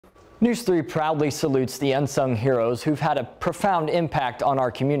News 3 proudly salutes the unsung heroes who've had a profound impact on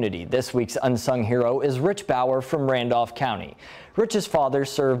our community. This week's unsung hero is Rich Bauer from Randolph County. Rich's father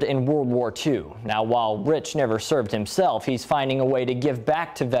served in World War II. Now, while Rich never served himself, he's finding a way to give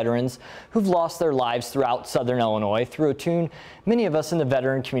back to veterans who've lost their lives throughout Southern Illinois through a tune many of us in the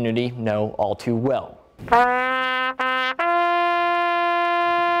veteran community know all too well.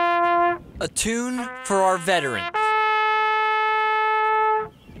 A tune for our veterans.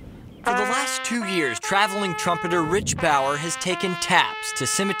 For the last 2 years, traveling trumpeter Rich Bauer has taken taps to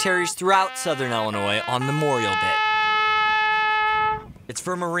cemeteries throughout Southern Illinois on Memorial Day. It's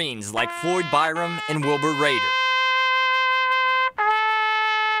for Marines like Floyd Byram and Wilbur Rader,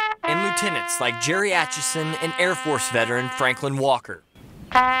 and lieutenants like Jerry Atchison and Air Force veteran Franklin Walker.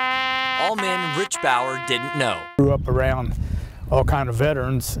 All men Rich Bauer didn't know. Grew up around all kind of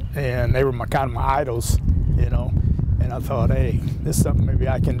veterans, and they were my idols, you know. And I thought, hey, this is something maybe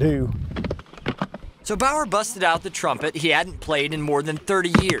I can do. So Bauer busted out the trumpet he hadn't played in more than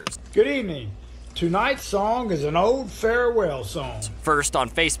 30 years. Good evening. Tonight's song is an old farewell song. First on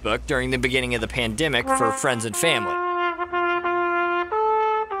Facebook during the beginning of the pandemic for friends and family.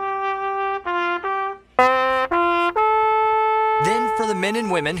 Then for the men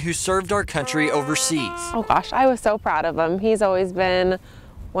and women who served our country overseas. Oh gosh, I was so proud of him. He's always been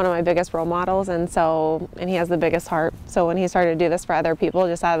one of my biggest role models, and he has the biggest heart. So when he started to do this for other people,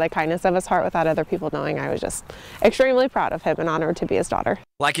 just out of the kindness of his heart without other people knowing, I was just extremely proud of him and honored to be his daughter.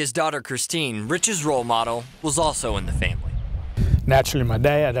 Like his daughter Christine, Rich's role model was also in the family. Naturally, my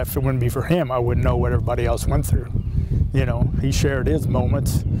dad, if it wouldn't be for him, I wouldn't know what everybody else went through. You know, he shared his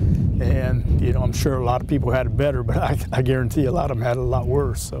moments, and, you know, I'm sure a lot of people had it better, but I guarantee a lot of them had it a lot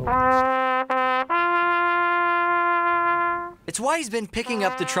worse. So. It's why he's been picking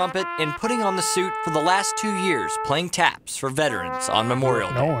up the trumpet and putting on the suit for the last 2 years, playing taps for veterans on Memorial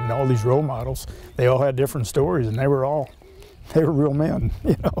Day. No, and all these role models, they all had different stories, and they were real men,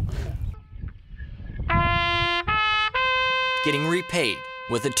 you know. Getting repaid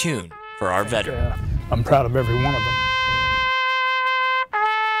with a tune for our veterans. I'm proud of every one of them.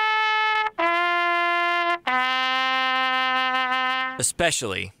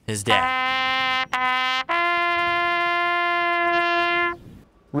 Especially his dad.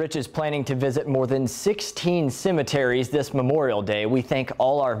 Rich is planning to visit more than 16 cemeteries this Memorial Day. We thank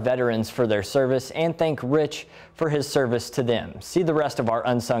all our veterans for their service and thank Rich for his service to them. See the rest of our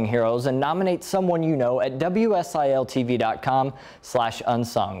unsung heroes and nominate someone you know at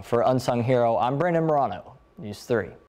WSILTV.com/unsung. For Unsung Hero, I'm Brandon Merano, News 3.